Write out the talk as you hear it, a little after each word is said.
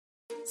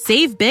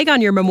Save big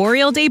on your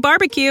Memorial Day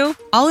barbecue,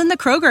 all in the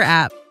Kroger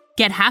app.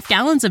 Get half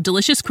gallons of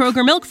delicious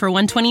Kroger milk for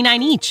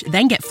 $1.29 each.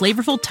 Then get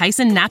flavorful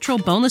Tyson natural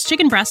boneless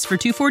chicken breasts for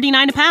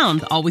 $2.49 a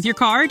pound, all with your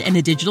card and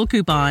a digital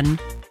coupon.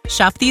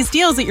 Shop these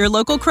deals at your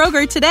local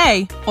Kroger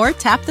today, or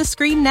tap the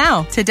screen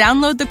now to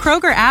download the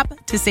Kroger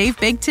app to save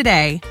big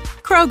today.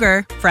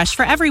 Kroger, fresh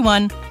for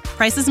everyone.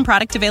 Prices and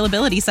product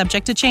availability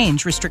subject to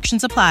change.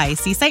 Restrictions apply.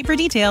 See site for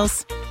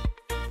details.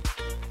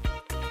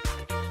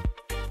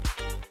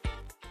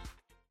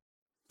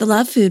 The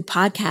Love Food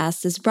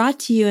Podcast is brought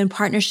to you in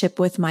partnership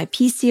with my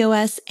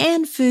PCOS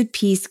and Food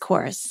Peace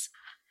course.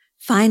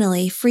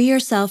 Finally, free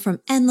yourself from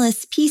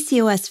endless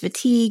PCOS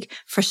fatigue,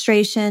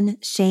 frustration,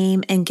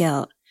 shame, and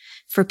guilt.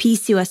 For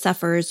PCOS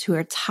sufferers who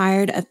are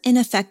tired of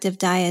ineffective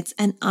diets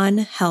and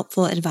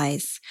unhelpful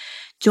advice,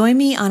 join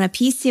me on a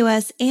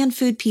PCOS and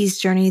Food Peace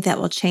journey that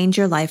will change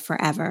your life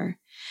forever.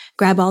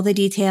 Grab all the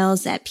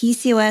details at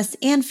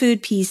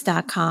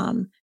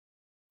PCOSandFoodPeace.com.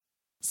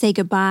 Say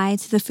goodbye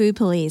to the food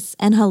police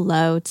and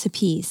hello to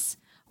peace.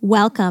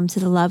 Welcome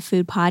to the Love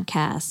Food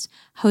Podcast,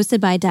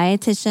 hosted by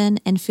dietitian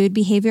and food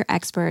behavior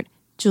expert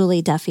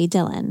Julie Duffy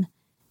Dillon.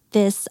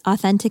 This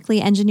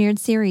authentically engineered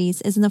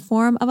series is in the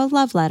form of a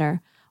love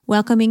letter,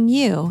 welcoming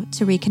you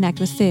to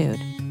reconnect with food.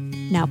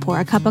 Now pour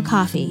a cup of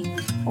coffee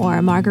or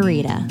a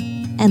margarita,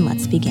 and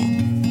let's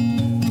begin.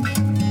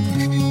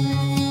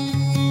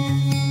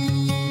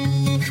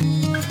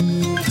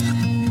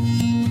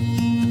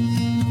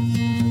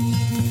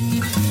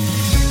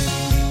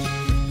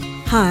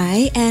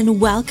 Hi, and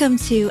welcome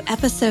to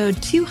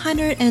episode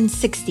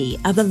 260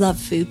 of the Love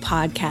Food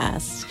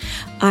Podcast.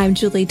 I'm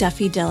Julie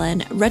Duffy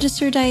Dillon,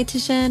 registered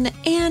dietitian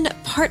and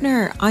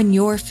partner on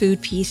your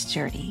food peace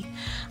journey.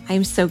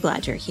 I'm so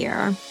glad you're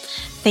here.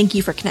 Thank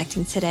you for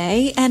connecting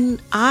today,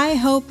 and I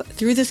hope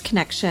through this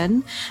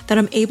connection that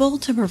I'm able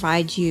to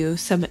provide you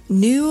some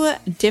new,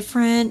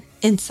 different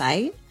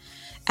insight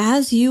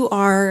as you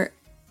are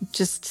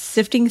just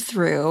sifting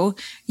through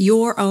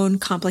your own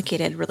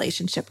complicated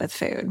relationship with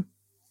food.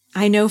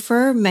 I know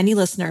for many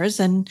listeners,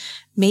 and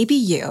maybe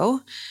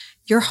you're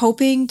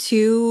hoping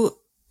to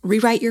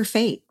rewrite your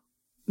fate.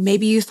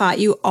 Maybe you thought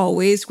you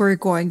always were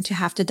going to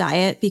have to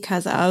diet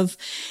because of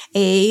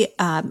a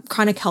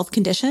chronic health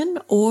condition,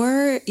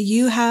 or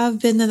you have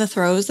been in the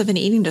throes of an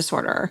eating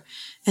disorder,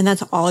 and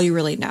that's all you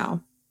really know.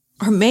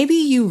 Or maybe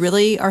you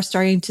really are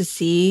starting to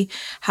see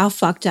how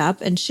fucked up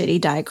and shitty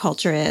diet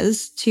culture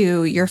is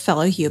to your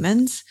fellow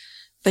humans,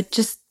 but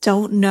just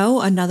don't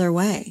know another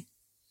way.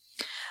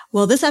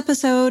 Well, this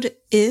episode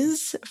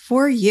is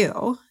for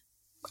you.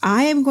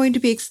 I am going to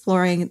be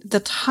exploring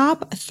the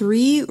top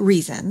 3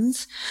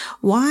 reasons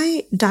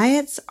why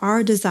diets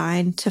are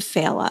designed to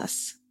fail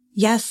us.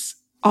 Yes,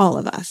 all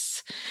of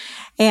us.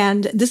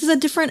 And this is a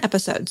different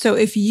episode. So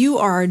if you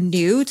are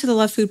new to the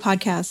Love Food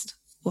Podcast,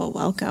 well,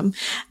 welcome.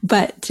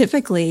 But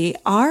typically,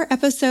 our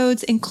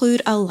episodes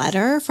include a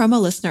letter from a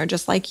listener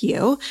just like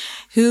you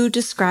who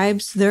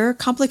describes their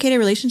complicated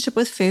relationship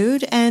with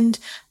food, and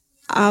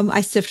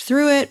I sift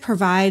through it,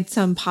 provide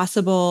some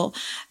possible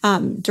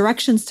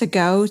directions to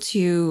go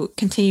to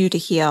continue to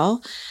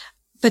heal.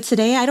 But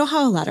today I don't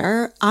have a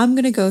letter. I'm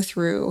going to go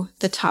through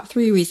the top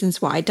 3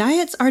 reasons why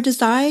diets are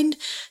designed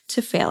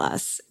to fail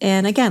us.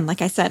 And again,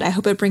 like I said, I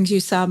hope it brings you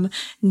some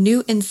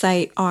new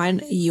insight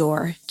on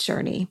your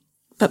journey.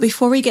 But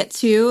before we get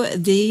to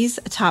these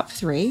top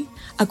 3,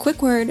 a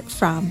quick word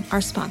from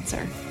our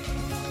sponsor.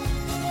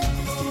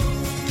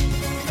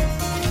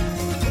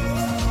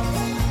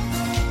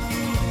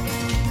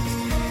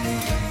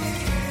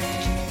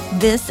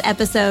 This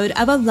episode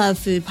of a Love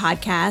Food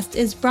Podcast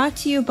is brought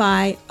to you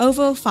by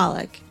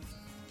Ovofolic.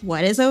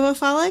 What is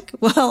Ovofolic?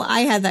 Well,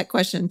 I had that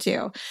question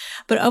too.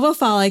 But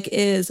Ovofolic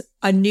is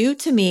a new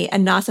to me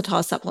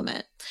inositol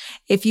supplement.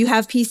 If you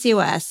have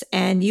PCOS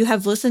and you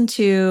have listened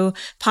to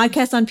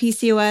podcasts on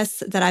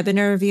PCOS that I've been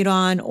interviewed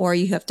on, or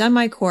you have done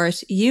my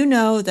course, you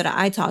know that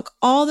I talk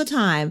all the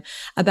time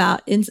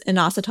about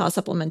inositol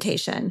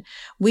supplementation.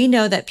 We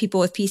know that people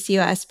with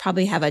PCOS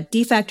probably have a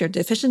defect or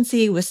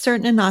deficiency with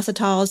certain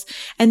inositols,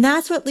 and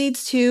that's what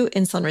leads to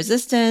insulin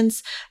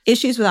resistance,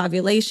 issues with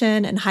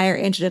ovulation, and higher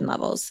androgen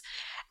levels.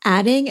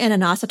 Adding an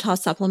inositol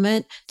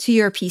supplement to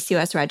your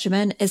PCOS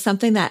regimen is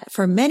something that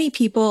for many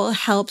people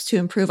helps to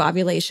improve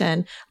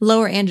ovulation,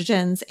 lower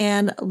androgens,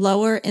 and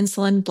lower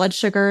insulin blood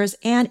sugars,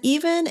 and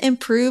even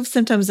improve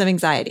symptoms of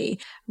anxiety.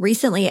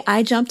 Recently,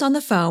 I jumped on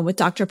the phone with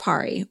Dr.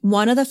 Pari,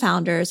 one of the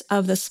founders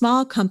of the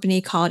small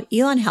company called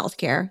Elon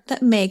Healthcare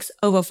that makes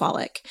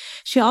Ovofolic.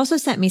 She also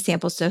sent me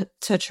samples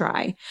to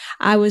try.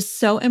 I was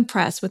so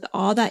impressed with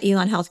all that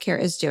Elon Healthcare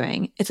is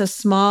doing. It's a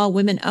small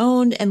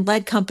women-owned and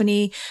led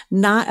company,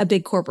 not a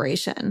big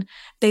corporation.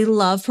 They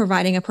love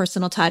providing a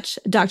personal touch.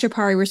 Dr.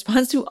 Pari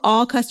responds to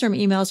all customer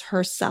emails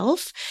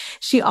herself.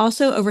 She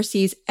also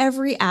oversees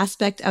every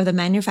aspect of the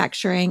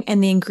manufacturing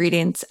and the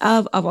ingredients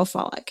of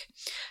Ovofolic.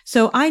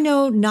 So I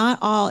know not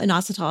all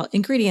inositol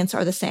ingredients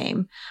are the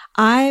same.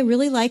 I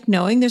really like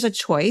knowing there's a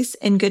choice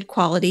in good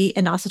quality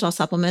inositol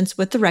supplements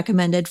with the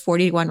recommended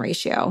 40-to-1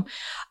 ratio.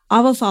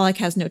 Avofolic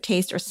has no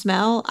taste or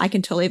smell. I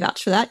can totally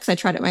vouch for that because I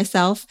tried it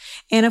myself.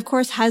 And of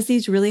course, has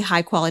these really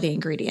high quality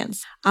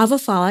ingredients.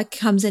 Avofolic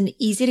comes in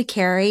easy to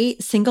carry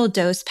single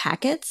dose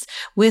packets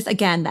with,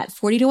 again, that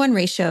 40-to-1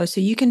 ratio.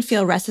 So you can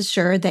feel rest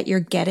assured that you're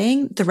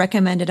getting the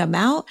recommended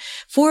amount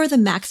for the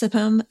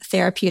maximum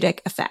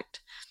therapeutic effect.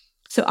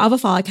 So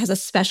Avofolic has a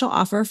special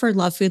offer for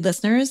Love Food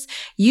listeners.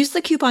 Use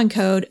the coupon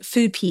code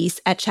FOODPEACE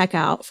at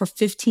checkout for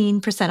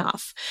 15%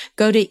 off.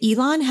 Go to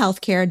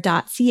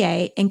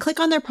elonhealthcare.ca and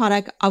click on their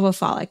product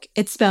Avofolic.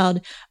 It's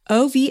spelled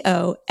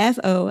OVOFOLIC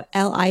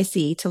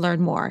to learn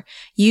more.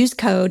 Use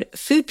code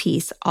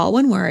FOODPEACE, all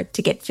one word,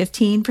 to get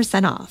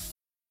 15% off.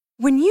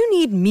 When you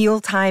need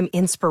mealtime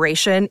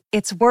inspiration,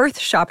 it's worth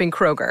shopping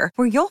Kroger,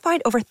 where you'll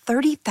find over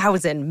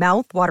 30,000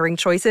 mouth-watering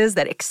choices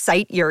that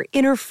excite your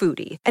inner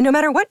foodie. And no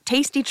matter what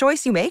tasty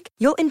choice you make,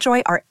 you'll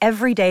enjoy our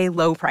everyday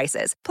low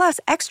prices, plus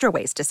extra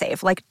ways to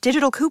save, like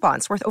digital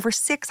coupons worth over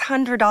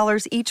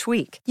 $600 each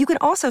week. You can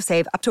also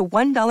save up to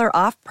 $1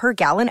 off per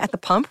gallon at the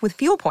pump with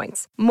fuel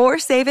points. More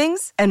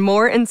savings and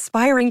more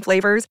inspiring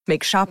flavors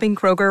make shopping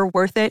Kroger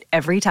worth it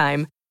every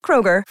time.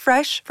 Kroger,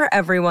 fresh for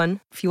everyone.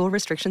 Fuel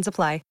restrictions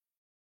apply.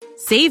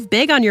 Save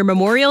big on your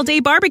Memorial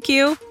Day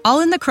barbecue, all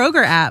in the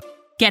Kroger app.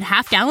 Get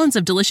half gallons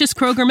of delicious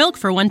Kroger milk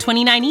for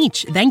 $1.29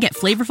 each. Then get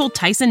flavorful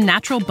Tyson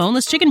natural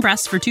boneless chicken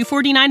breasts for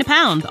 $2.49 a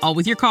pound, all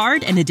with your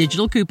card and a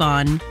digital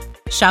coupon.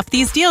 Shop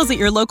these deals at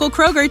your local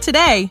Kroger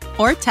today,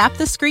 or tap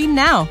the screen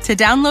now to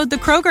download the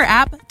Kroger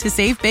app to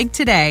save big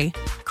today.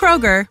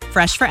 Kroger,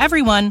 fresh for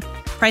everyone.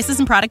 Prices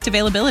and product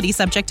availability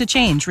subject to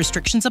change.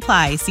 Restrictions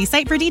apply. See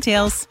site for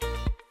details.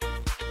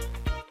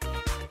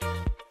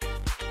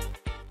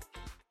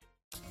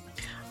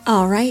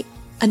 All right,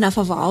 enough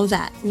of all of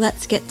that.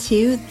 Let's get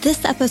to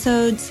this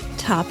episode's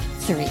top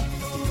 3.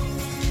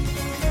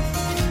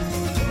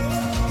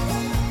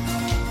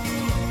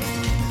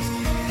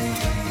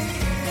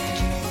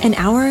 An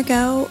hour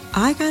ago,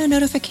 I got a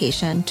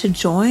notification to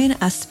join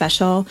a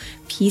special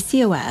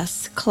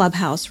PCOS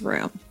Clubhouse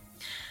room.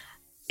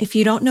 If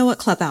you don't know what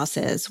Clubhouse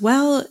is,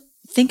 well,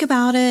 think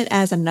about it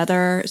as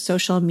another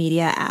social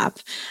media app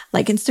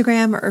like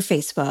Instagram or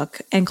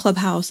Facebook, and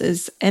Clubhouse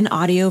is an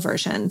audio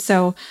version.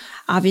 So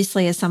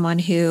obviously, as someone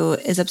who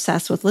is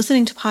obsessed with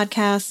listening to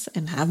podcasts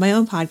and have my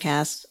own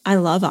podcast, I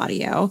love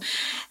audio.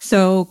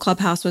 So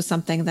Clubhouse was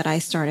something that I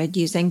started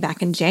using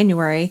back in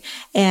January,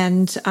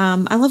 and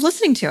I love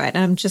listening to it. And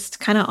I'm just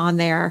kind of on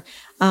there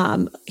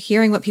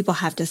hearing what people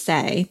have to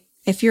say.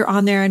 If you're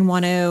on there and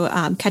want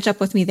to catch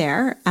up with me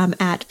there, I'm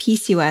at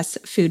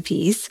PCOS Food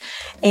Peace.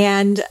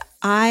 And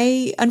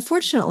I,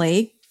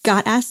 unfortunately,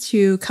 got asked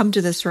to come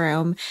to this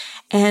room,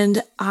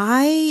 and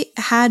I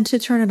had to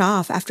turn it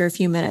off after a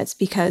few minutes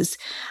because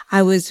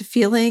I was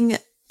feeling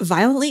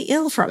violently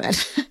ill from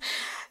it.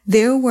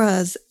 There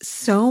was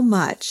so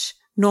much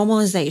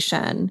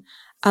normalization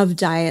of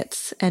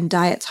diets and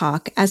diet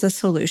talk as a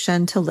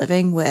solution to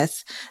living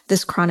with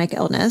this chronic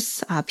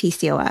illness,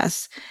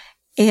 PCOS,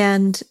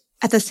 and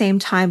at the same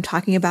time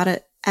talking about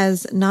it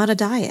as not a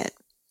diet.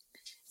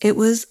 It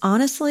was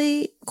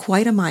honestly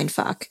quite a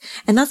mindfuck.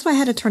 And that's why I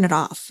had to turn it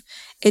off.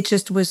 It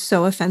just was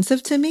so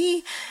offensive to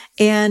me.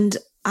 And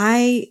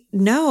I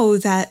know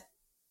that,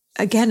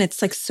 again,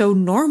 it's like so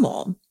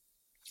normal.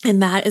 And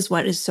that is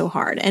what is so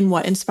hard and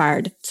what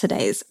inspired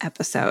today's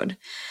episode.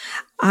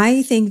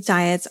 I think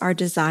diets are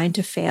designed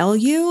to fail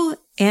you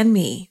and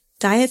me.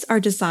 Diets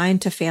are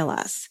designed to fail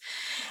us.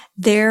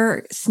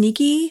 They're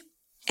sneaky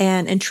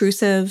and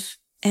intrusive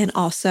and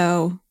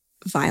also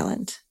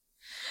violent.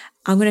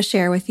 I'm going to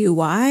share with you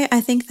why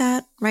I think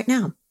that right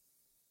now.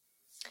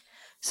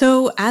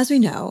 So as we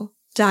know,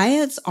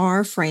 diets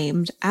are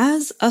framed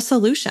as a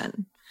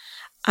solution.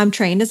 I'm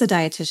trained as a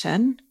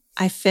dietitian.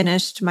 I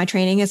finished my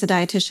training as a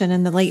dietitian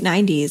in the late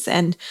 90s.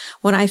 And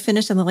when I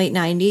finished in the late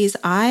 90s,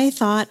 I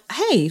thought,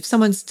 hey, if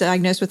someone's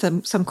diagnosed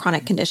with some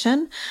chronic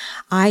condition,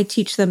 I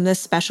teach them this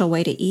special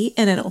way to eat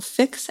and it'll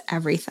fix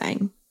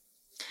everything.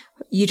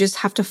 You just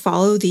have to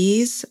follow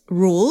these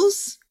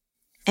rules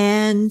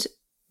and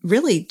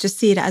really just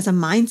see it as a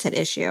mindset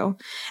issue,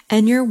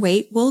 and your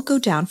weight will go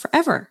down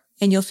forever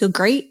and you'll feel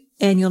great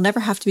and you'll never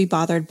have to be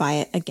bothered by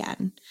it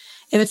again.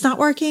 If it's not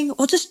working,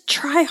 well, just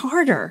try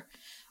harder,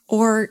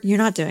 or you're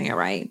not doing it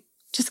right.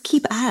 Just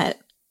keep at it.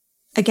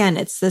 Again,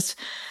 it's this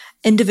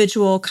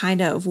individual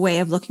kind of way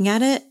of looking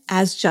at it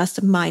as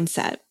just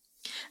mindset.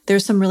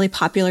 There's some really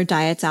popular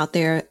diets out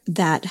there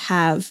that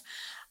have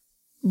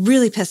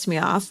really pissed me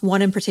off.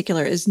 One in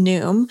particular is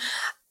Noom.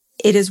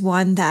 It is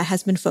one that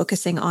has been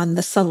focusing on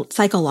the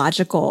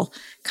psychological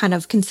kind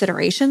of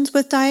considerations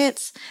with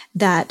diets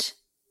that,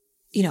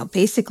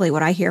 basically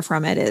what I hear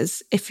from it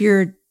is, if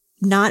you're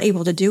not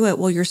able to do it,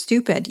 well, you're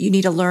stupid. You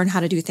need to learn how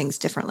to do things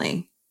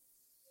differently.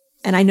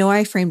 And I know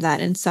I framed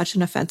that in such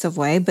an offensive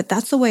way, but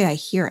that's the way I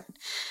hear it.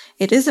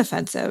 It is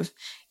offensive.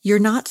 You're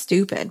not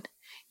stupid.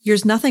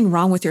 There's nothing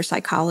wrong with your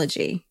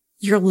psychology.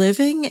 You're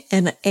living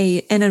in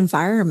an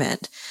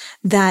environment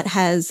that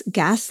has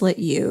gaslit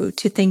you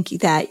to think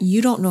that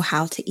you don't know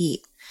how to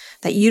eat,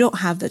 that you don't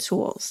have the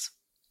tools.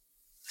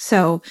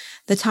 So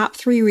the top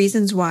 3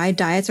 reasons why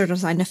diets are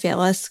designed to fail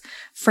us,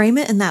 frame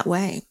it in that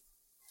way.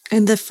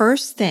 And the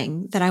first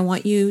thing that I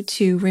want you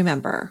to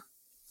remember,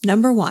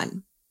 number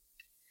 1,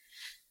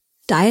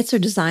 diets are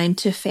designed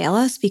to fail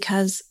us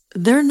because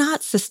they're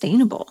not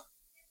sustainable.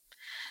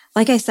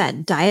 Like I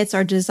said, diets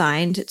are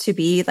designed to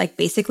be like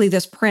basically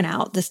this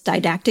printout, this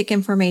didactic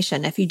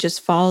information. If you just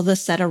follow the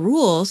set of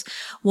rules,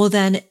 well,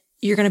 then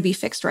you're going to be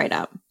fixed right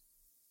up.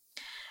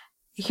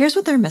 Here's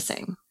what they're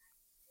missing.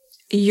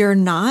 You're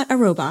not a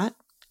robot.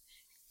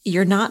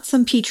 You're not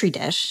some petri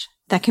dish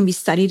that can be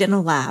studied in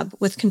a lab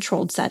with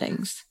controlled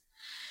settings.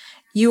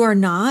 You are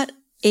not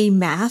a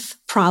math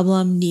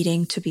problem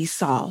needing to be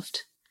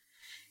solved.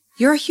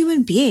 You're a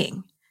human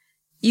being.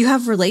 You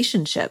have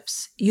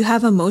relationships. You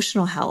have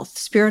emotional health,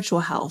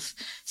 spiritual health,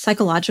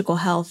 psychological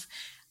health,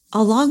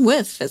 along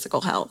with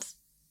physical health.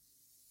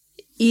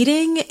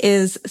 Eating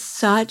is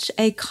such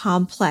a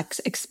complex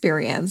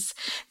experience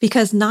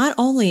because not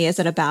only is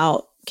it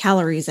about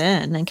calories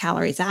in and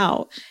calories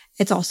out,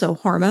 it's also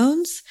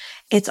hormones,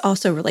 it's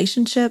also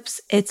relationships,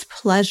 it's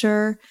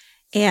pleasure,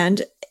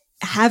 and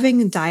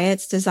having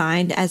diets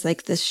designed as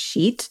like this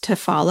sheet to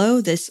follow,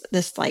 this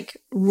like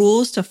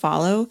rules to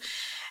follow,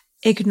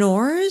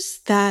 ignores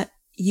that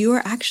you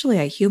are actually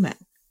a human.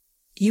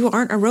 You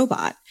aren't a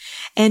robot.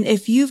 And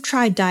if you've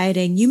tried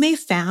dieting, you may have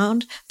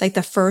found like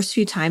the first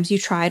few times you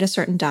tried a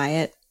certain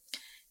diet,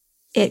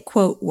 it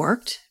quote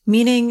worked,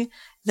 meaning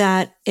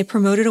that it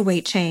promoted a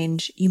weight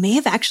change. You may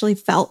have actually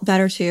felt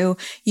better too.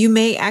 You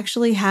may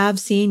actually have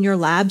seen your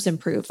labs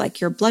improve,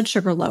 like your blood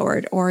sugar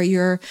lowered or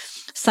your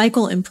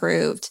cycle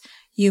improved.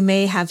 You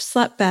may have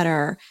slept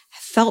better,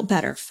 felt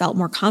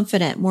more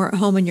confident, more at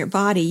home in your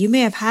body. You may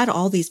have had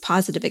all these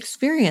positive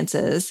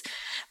experiences,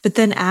 but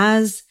then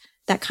as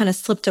that kind of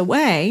slipped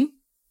away,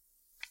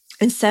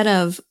 instead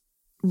of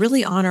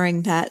really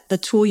honoring that the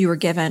tool you were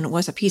given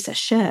was a piece of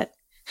shit,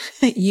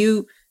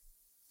 you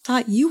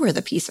thought you were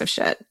the piece of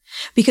shit,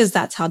 because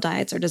that's how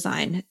diets are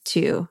designed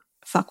to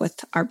fuck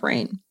with our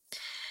brain.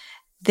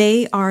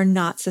 They are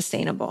not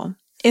sustainable.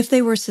 If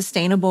they were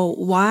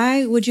sustainable,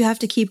 why would you have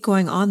to keep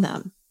going on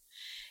them?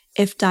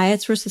 If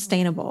diets were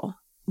sustainable,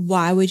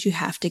 why would you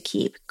have to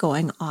keep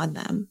going on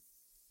them?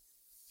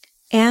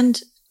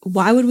 And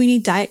why would we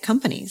need diet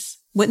companies?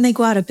 Wouldn't they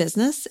go out of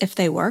business if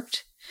they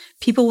worked?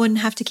 People wouldn't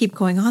have to keep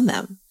going on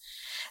them.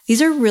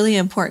 These are really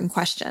important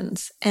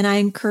questions, and I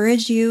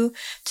encourage you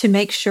to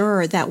make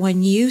sure that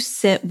when you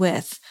sit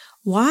with,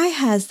 why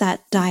has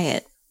that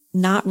diet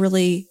not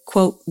really,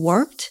 quote,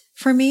 worked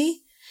for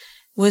me,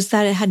 was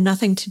that it had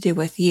nothing to do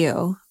with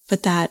you,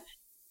 but that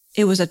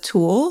it was a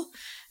tool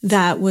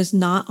that was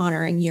not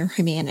honoring your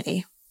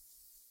humanity.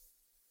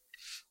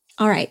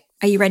 All right,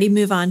 are you ready to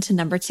move on to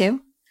number 2?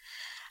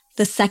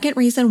 The second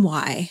reason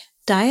why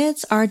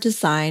diets are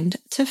designed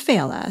to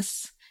fail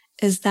us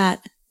is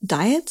that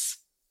diets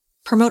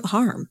promote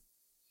harm.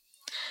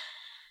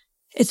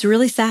 It's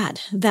really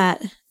sad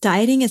that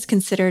dieting is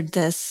considered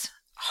this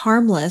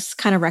harmless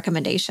kind of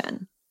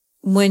recommendation.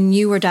 When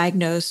you were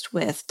diagnosed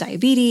with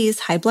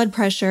diabetes, high blood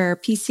pressure,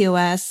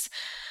 PCOS,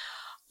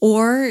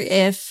 or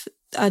if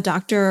a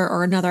doctor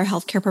or another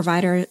healthcare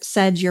provider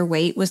said your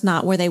weight was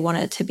not where they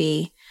wanted it to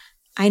be,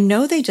 I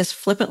know they just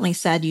flippantly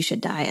said you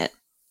should diet.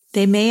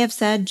 They may have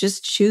said,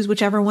 just choose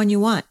whichever one you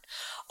want,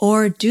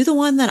 or do the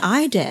one that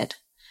I did,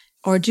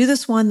 or do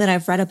this one that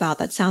I've read about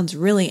that sounds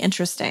really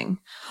interesting,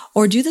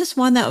 or do this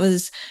one that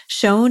was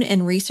shown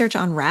in research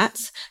on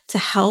rats to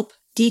help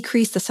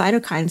decrease the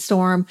cytokine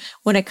storm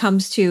when it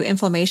comes to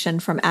inflammation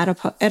from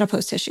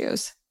adipose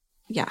tissues.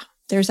 Yeah,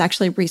 there's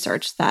actually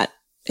research that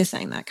is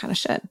saying that kind of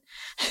shit.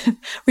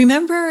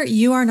 Remember,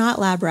 you are not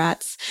lab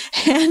rats.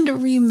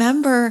 And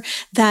remember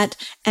that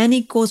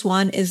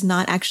N=1 is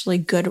not actually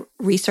good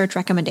research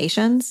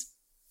recommendations.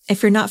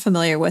 If you're not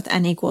familiar with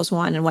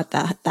N=1 and what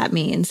that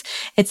means,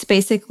 it's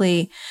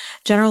basically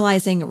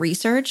generalizing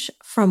research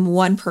from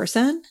one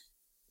person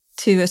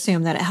to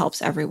assume that it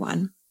helps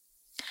everyone.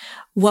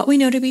 What we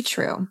know to be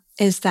true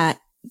is that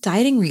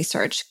dieting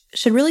research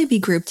should really be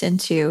grouped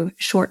into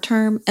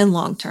short-term and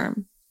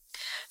long-term.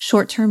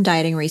 Short-term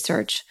dieting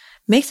research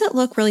makes it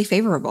look really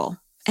favorable,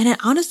 and it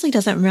honestly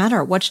doesn't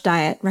matter which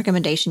diet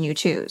recommendation you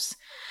choose.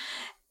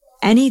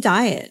 Any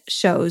diet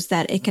shows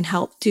that it can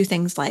help do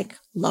things like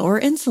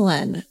lower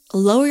insulin,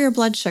 lower your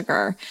blood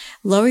sugar,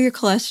 lower your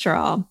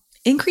cholesterol,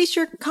 increase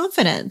your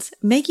confidence,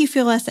 make you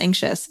feel less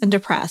anxious and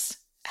depressed,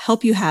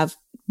 help you have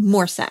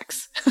more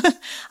sex.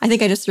 I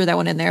think I just threw that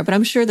one in there, but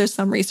I'm sure there's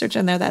some research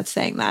in there that's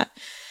saying that.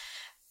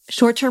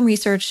 Short-term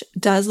research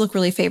does look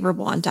really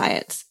favorable on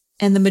diets,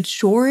 and the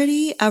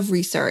majority of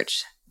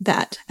research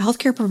that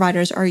healthcare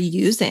providers are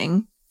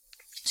using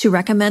to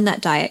recommend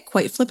that diet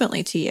quite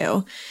flippantly to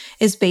you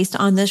is based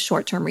on this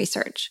short-term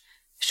research.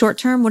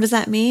 Short-term, what does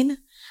that mean?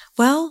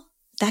 Well,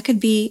 that could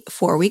be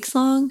 4 weeks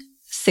long,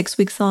 6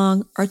 weeks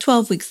long, or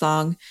 12 weeks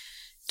long.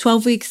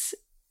 12 weeks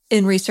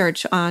in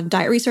research on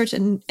diet research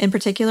in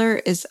particular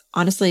is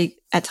honestly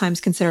at times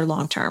considered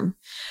long-term.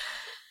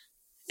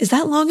 Is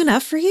that long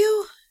enough for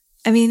you?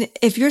 I mean,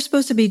 if you're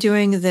supposed to be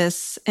doing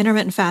this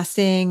intermittent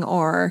fasting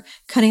or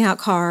cutting out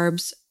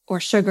carbs or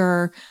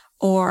sugar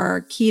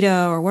or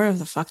keto or whatever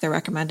the fuck they're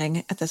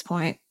recommending at this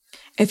point,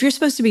 if you're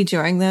supposed to be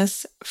doing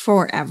this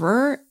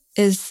forever,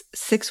 is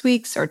 6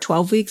 weeks or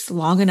 12 weeks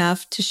long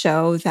enough to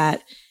show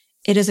that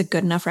it is a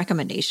good enough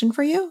recommendation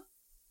for you?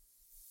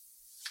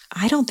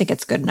 I don't think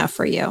it's good enough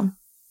for you.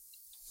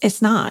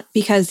 It's not,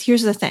 because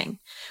here's the thing.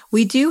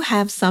 We do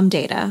have some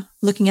data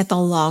looking at the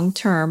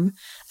long-term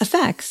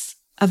effects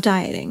of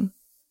dieting.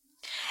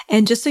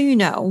 And just so you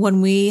know,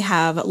 when we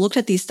have looked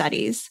at these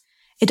studies,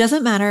 it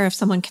doesn't matter if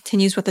someone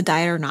continues with the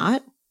diet or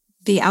not.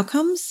 The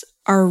outcomes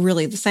are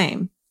really the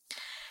same.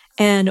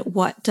 And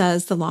what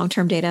does the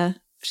long-term data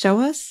show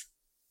us?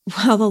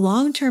 Well, the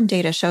long-term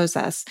data shows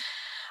us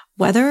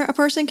whether a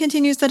person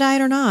continues the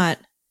diet or not,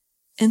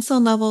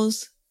 insulin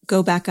levels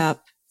go back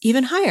up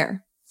even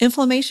higher.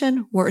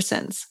 Inflammation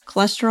worsens,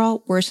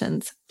 cholesterol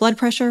worsens, blood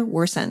pressure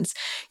worsens.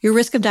 Your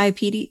risk of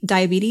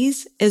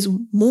diabetes is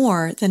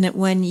more than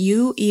before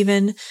you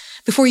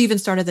even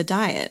started the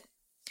diet.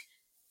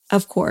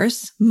 Of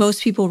course,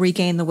 most people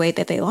regain the weight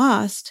that they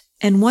lost,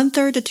 and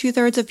 1/3 to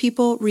 2/3 of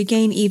people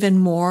regain even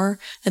more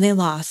than they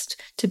lost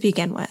to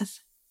begin with.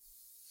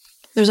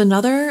 There's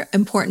another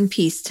important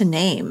piece to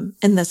name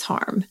in this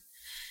harm.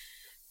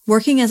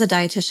 Working as a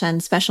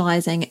dietitian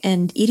specializing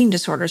in eating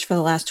disorders for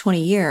the last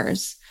 20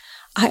 years,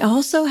 I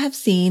also have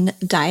seen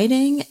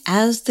dieting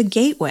as the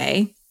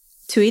gateway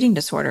to eating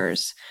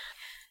disorders.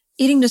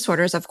 Eating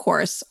disorders, of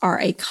course, are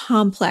a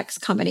complex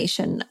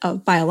combination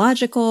of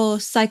biological,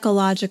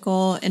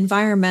 psychological,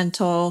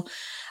 environmental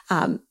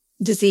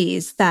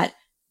disease that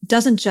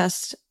doesn't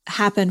just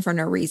happen for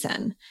no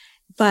reason.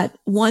 But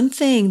one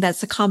thing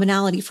that's a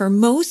commonality for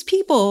most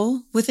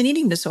people with an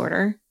eating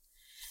disorder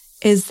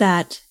is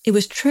that it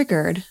was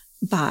triggered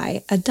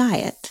by a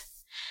diet.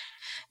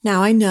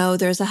 Now, I know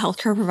there's a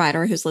healthcare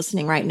provider who's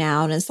listening right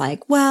now and is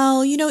like,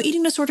 well,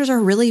 eating disorders are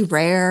really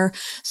rare,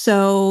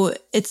 so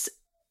it's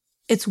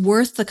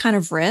worth the kind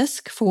of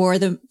risk for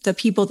the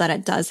people that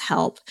it does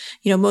help.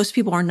 Most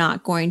people are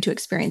not going to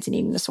experience an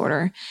eating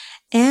disorder.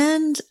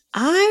 And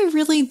I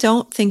really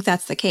don't think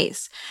that's the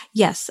case.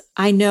 Yes,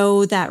 I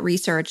know that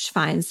research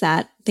finds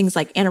that things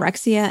like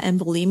anorexia and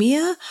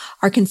bulimia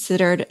are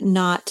considered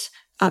not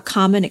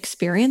common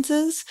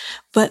experiences,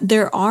 but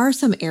there are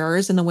some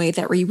errors in the way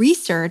that we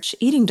research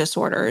eating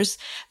disorders,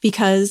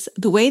 because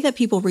the way that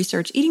people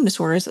research eating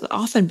disorders is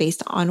often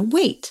based on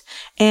weight.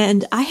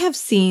 And I have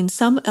seen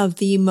some of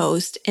the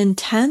most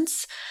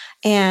intense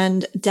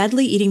and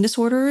deadly eating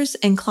disorders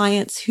in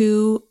clients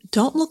who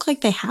don't look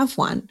like they have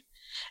one.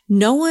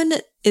 No one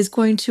is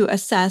going to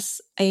assess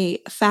a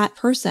fat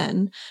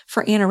person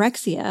for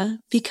anorexia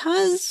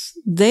because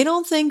they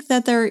don't think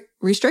that they're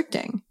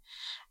restricting.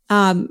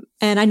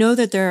 And I know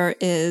that there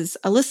is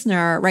a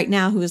listener right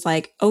now who is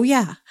like, oh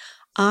yeah,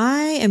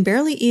 I am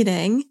barely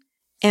eating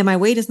and my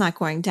weight is not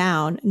going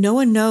down. No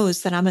one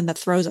knows that I'm in the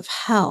throes of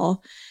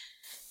hell.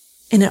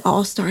 And it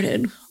all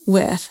started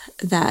with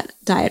that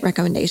diet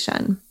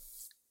recommendation.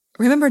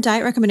 Remember,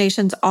 diet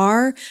recommendations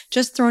are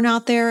just thrown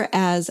out there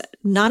as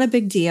not a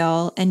big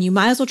deal, and you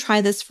might as well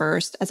try this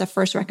first as a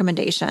first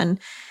recommendation.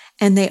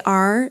 And they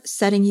are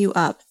setting you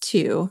up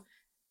to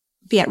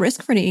be at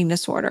risk for an eating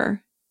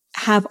disorder,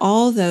 have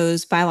all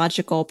those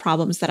biological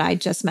problems that I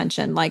just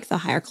mentioned, like the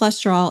higher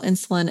cholesterol,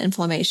 insulin,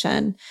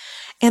 inflammation.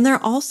 And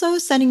they're also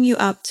setting you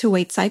up to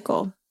weight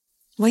cycle.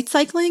 Weight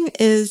cycling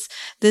is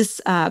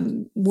this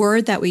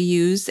word that we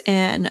use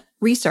in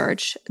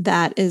research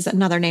that is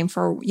another name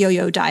for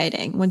yo-yo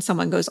dieting, when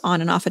someone goes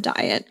on and off a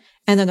diet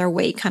and then their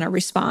weight kind of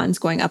responds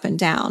going up and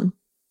down.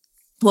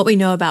 What we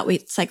know about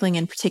weight cycling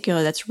in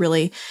particular that's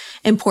really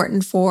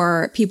important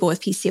for people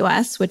with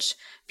PCOS, which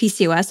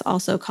PCOS,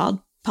 also called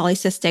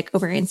polycystic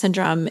ovarian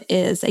syndrome,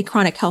 is a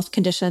chronic health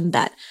condition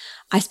that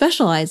I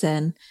specialize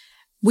in.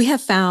 We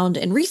have found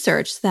in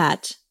research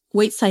that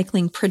weight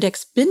cycling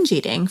predicts binge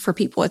eating for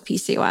people with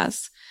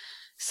PCOS.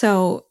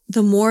 So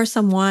the more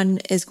someone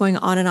is going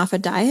on and off a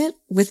diet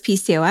with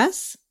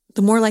PCOS,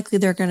 the more likely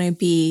they're going to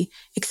be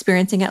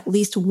experiencing at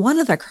least one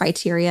of the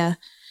criteria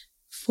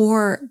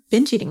for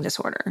binge eating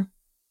disorder.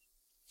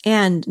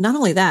 And not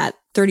only that,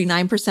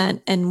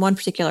 39% in one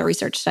particular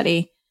research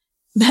study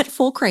met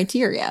full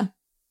criteria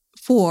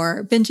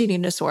for binge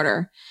eating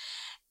disorder.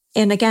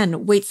 And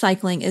again, weight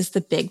cycling is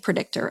the big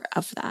predictor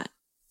of that.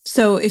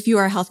 So if you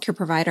are a healthcare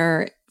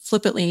provider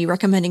flippantly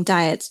recommending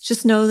diets,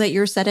 just know that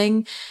you're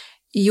setting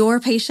your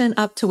patient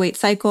up to weight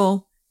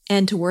cycle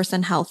and to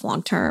worsen health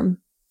long-term,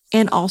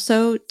 and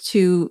also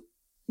to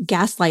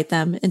gaslight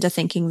them into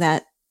thinking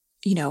that,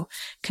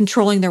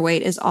 controlling their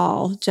weight is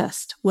all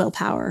just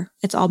willpower.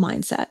 It's all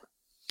mindset.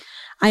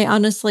 I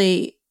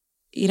honestly,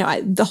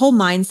 the whole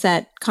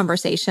mindset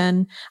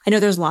conversation, I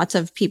know there's lots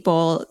of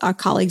people,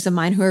 colleagues of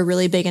mine, who are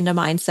really big into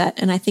mindset,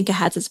 and I think it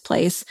has its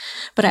place.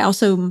 But I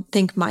also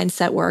think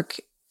mindset work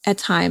at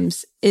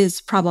times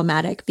is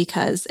problematic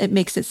because it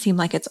makes it seem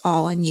like it's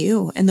all on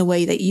you and the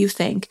way that you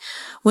think,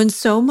 when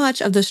so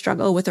much of the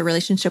struggle with the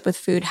relationship with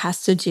food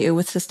has to do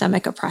with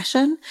systemic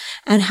oppression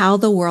and how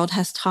the world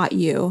has taught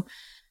you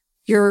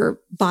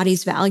your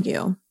body's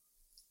value.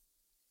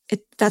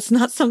 That's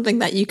not something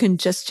that you can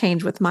just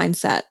change with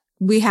mindset.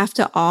 We have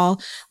to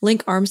all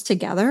link arms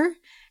together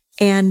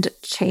and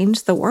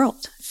change the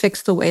world,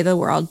 fix the way the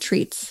world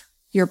treats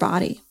your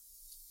body.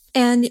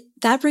 And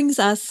that brings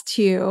us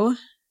to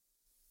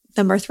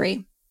number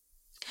 3.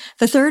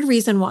 The third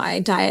reason why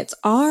diets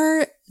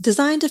are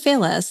designed to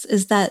fail us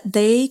is that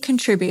they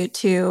contribute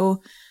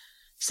to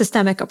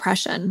systemic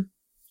oppression.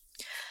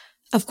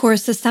 Of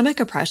course, systemic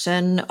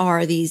oppression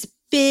are these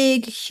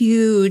big,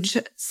 huge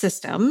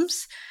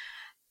systems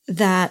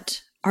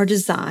that are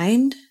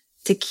designed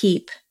to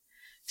keep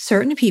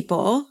certain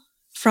people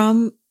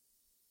from,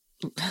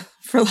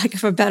 for lack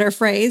of a better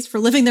phrase, for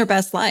living their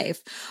best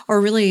life, or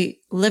really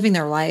living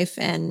their life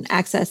and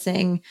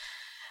accessing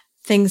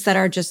things that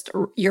are just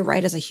your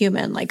right as a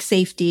human, like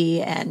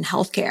safety and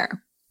healthcare.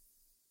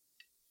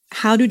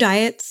 How do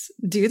diets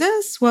do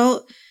this?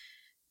 Well,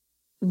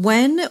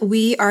 when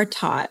we are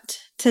taught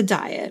to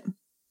diet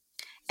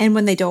and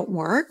when they don't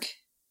work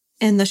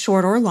in the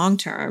short or long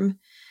term,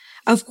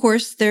 of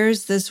course,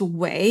 there's this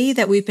way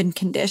that we've been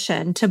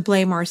conditioned to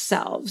blame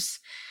ourselves.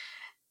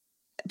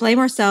 Blame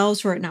ourselves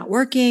for it not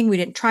working. We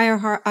didn't try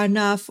hard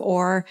enough,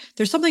 or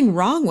there's something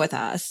wrong with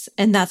us,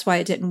 and that's why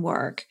it didn't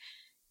work.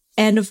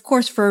 And of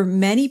course, for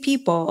many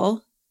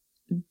people,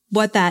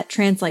 what that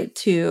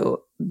translates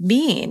to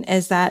mean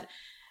is that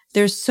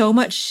there's so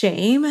much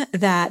shame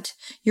that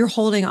you're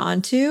holding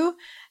on to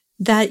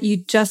that you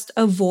just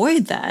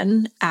avoid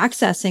then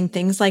accessing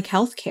things like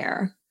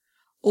healthcare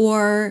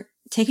or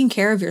taking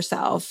care of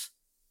yourself,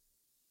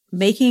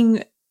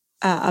 making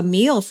a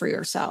meal for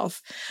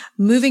yourself,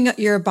 moving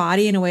your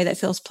body in a way that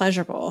feels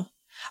pleasurable,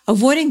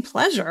 avoiding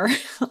pleasure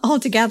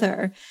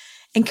altogether,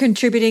 and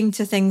contributing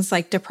to things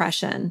like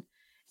depression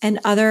and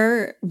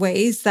other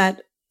ways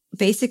that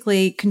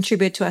basically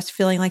contribute to us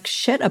feeling like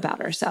shit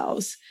about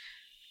ourselves.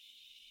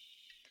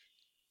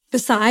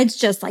 Besides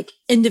just like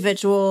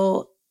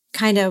individual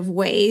kind of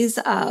ways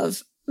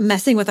of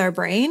messing with our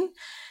brain,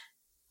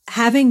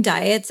 having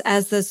diets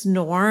as this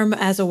norm,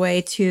 as a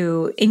way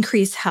to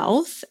increase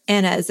health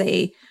and as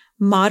a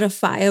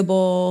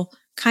modifiable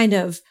kind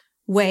of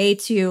way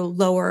to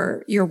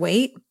lower your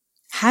weight,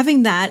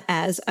 having that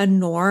as a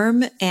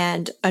norm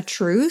and a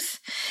truth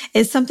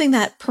is something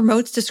that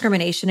promotes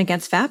discrimination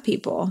against fat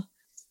people.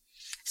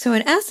 So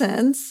in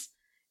essence,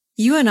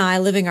 you and I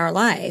living our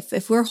life,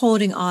 if we're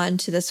holding on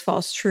to this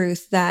false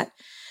truth that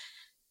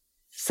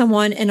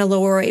someone in a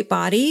lower weight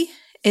body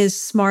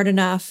is smart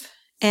enough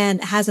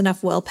and has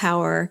enough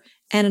willpower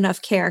and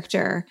enough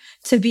character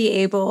to be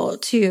able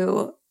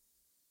to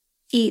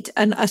eat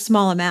a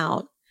small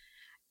amount,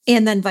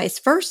 and then vice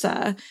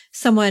versa,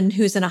 someone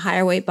who's in a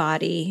higher weight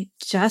body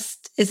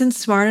just isn't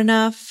smart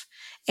enough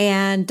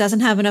and doesn't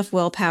have enough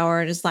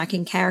willpower and is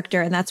lacking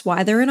character, and that's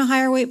why they're in a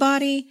higher weight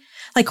body.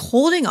 Like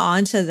holding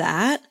on to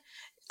that,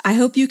 I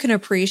hope you can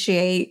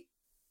appreciate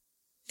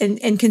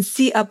and can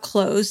see up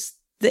close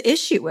the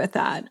issue with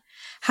that,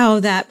 how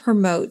that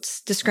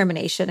promotes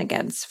discrimination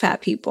against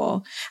fat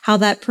people, how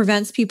that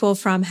prevents people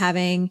from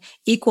having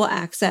equal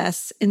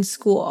access in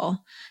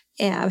school,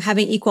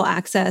 having equal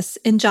access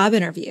in job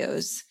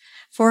interviews,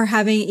 for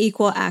having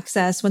equal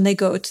access when they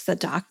go to the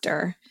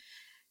doctor.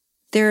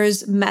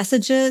 There's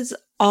messages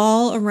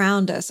all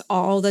around us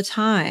all the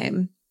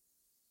time,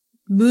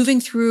 moving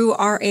through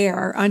our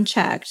air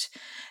unchecked,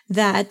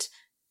 that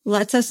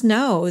lets us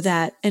know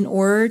that in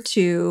order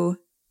to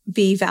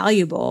be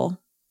valuable,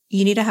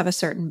 you need to have a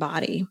certain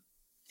body.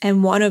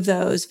 And one of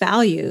those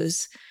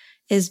values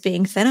is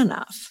being thin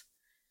enough.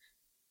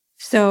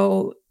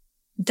 So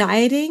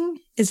dieting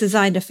is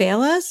designed to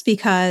fail us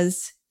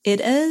because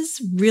it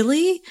is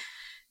really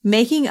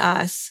making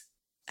us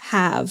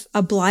have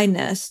a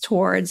blindness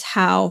towards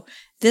how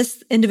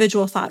this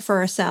individual thought for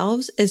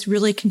ourselves is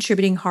really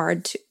contributing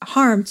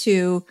harm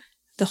to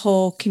the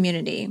whole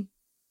community.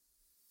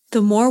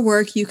 The more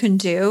work you can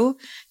do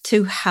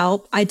to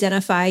help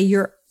identify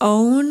your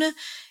own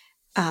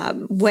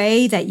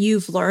way that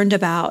you've learned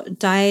about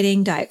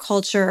dieting, diet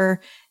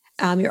culture,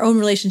 your own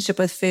relationship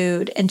with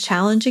food, and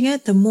challenging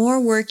it, the more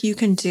work you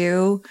can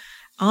do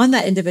on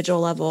that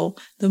individual level,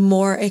 the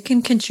more it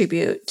can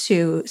contribute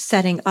to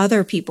setting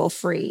other people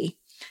free,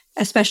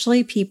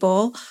 especially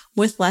people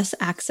with less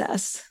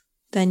access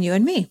than you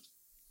and me.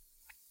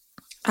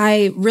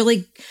 I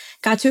really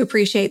got to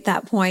appreciate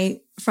that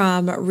point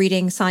from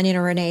reading Sonya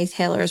Renee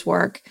Taylor's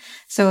work.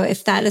 So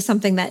if that is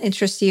something that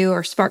interests you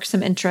or sparks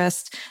some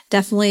interest,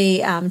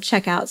 definitely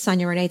check out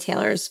Sonya Renee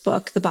Taylor's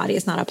book, The Body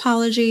Is Not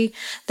Apology.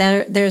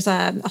 There's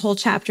a whole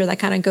chapter that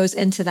kind of goes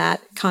into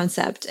that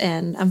concept.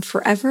 And I'm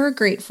forever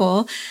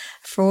grateful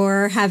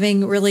for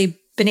having really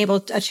been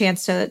able a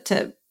chance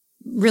to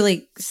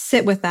really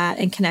sit with that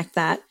and connect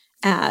that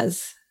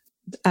as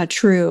a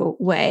true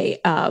way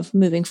of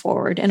moving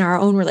forward in our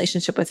own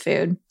relationship with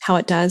food, how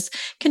it does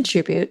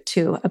contribute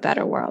to a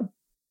better world.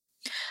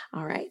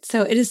 All right.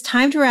 So it is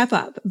time to wrap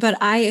up, but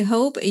I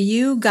hope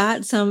you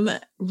got some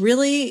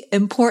really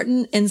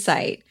important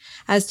insight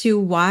as to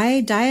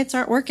why diets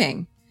aren't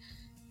working,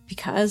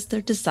 because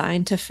they're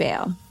designed to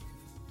fail.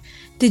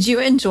 Did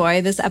you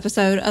enjoy this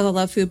episode of the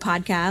Love Food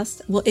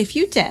Podcast? Well, if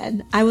you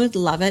did, I would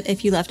love it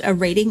if you left a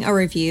rating, a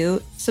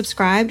review,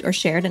 subscribed, or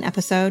shared an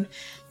episode.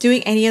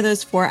 Doing any of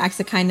those 4 acts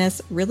of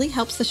kindness really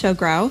helps the show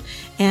grow,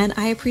 and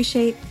I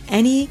appreciate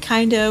any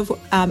kind of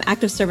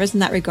act of service in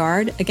that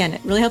regard. Again,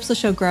 it really helps the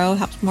show grow,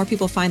 helps more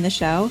people find the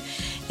show.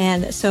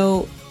 And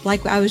so,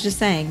 like I was just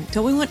saying,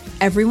 don't we want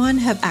everyone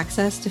to have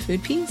access to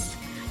food peace?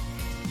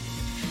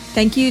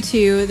 Thank you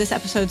to this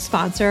episode's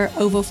sponsor,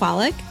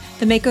 Ovofolic.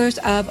 The makers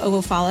of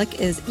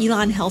Ovofolic is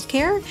Elan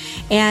Healthcare,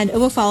 and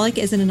Ovofolic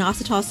is an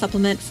inositol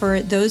supplement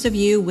for those of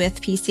you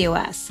with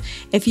PCOS.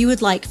 If you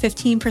would like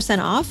 15%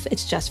 off,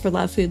 it's just for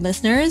Love Food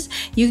listeners,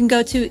 you can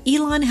go to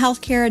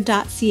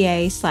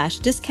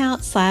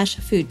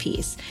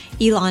elanhealthcare.ca/discount/foodpeace.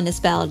 Elan is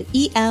spelled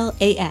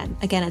E-L-A-N.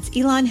 Again, it's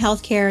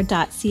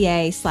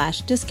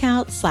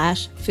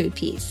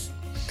elanhealthcare.ca/discount/foodpeace.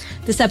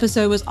 This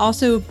episode was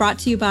also brought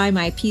to you by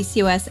my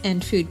PCOS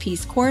and Food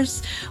Peace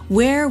course,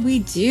 where we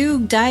do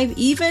dive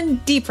even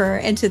deeper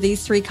into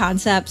these 3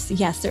 concepts.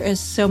 Yes, there is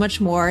so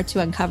much more to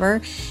uncover.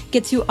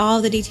 Get to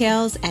all the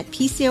details at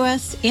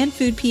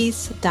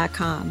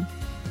PCOSandFoodPeace.com.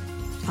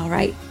 All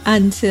right,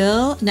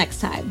 until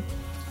next time,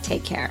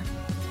 take care.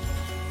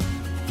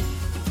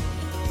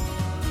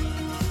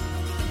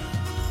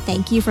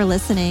 Thank you for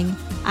listening.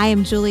 I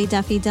am Julie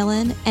Duffy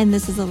Dillon, and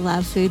this is a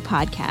Love Food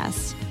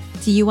Podcast.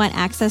 Do you want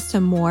access to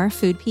more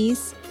Food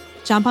Peace?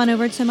 Jump on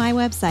over to my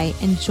website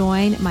and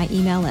join my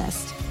email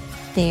list.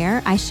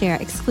 There, I share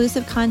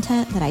exclusive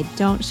content that I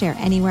don't share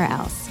anywhere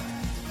else.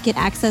 Get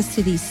access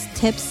to these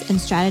tips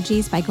and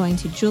strategies by going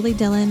to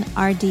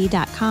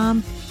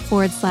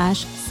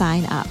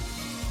juliedillonrd.com/sign up.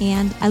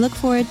 And I look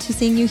forward to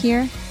seeing you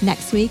here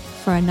next week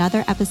for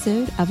another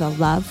episode of the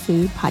Love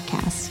Food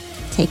Podcast.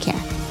 Take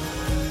care.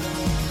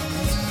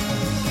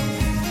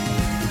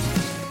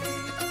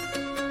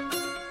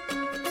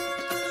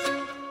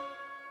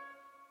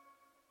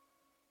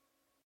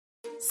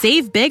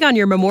 Save big on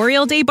your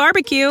Memorial Day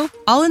barbecue,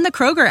 all in the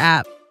Kroger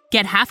app.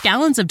 Get half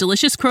gallons of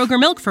delicious Kroger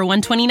milk for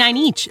 $1.29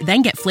 each.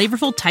 Then get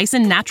flavorful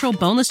Tyson natural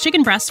boneless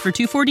chicken breasts for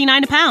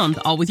 $2.49 a pound,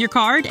 all with your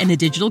card and a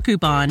digital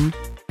coupon.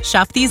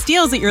 Shop these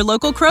deals at your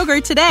local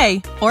Kroger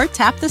today, or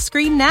tap the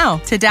screen now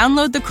to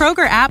download the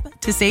Kroger app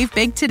to save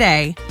big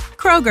today.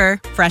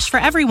 Kroger, fresh for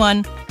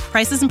everyone.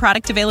 Prices and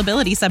product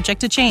availability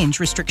subject to change.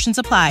 Restrictions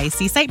apply.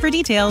 See site for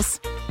details.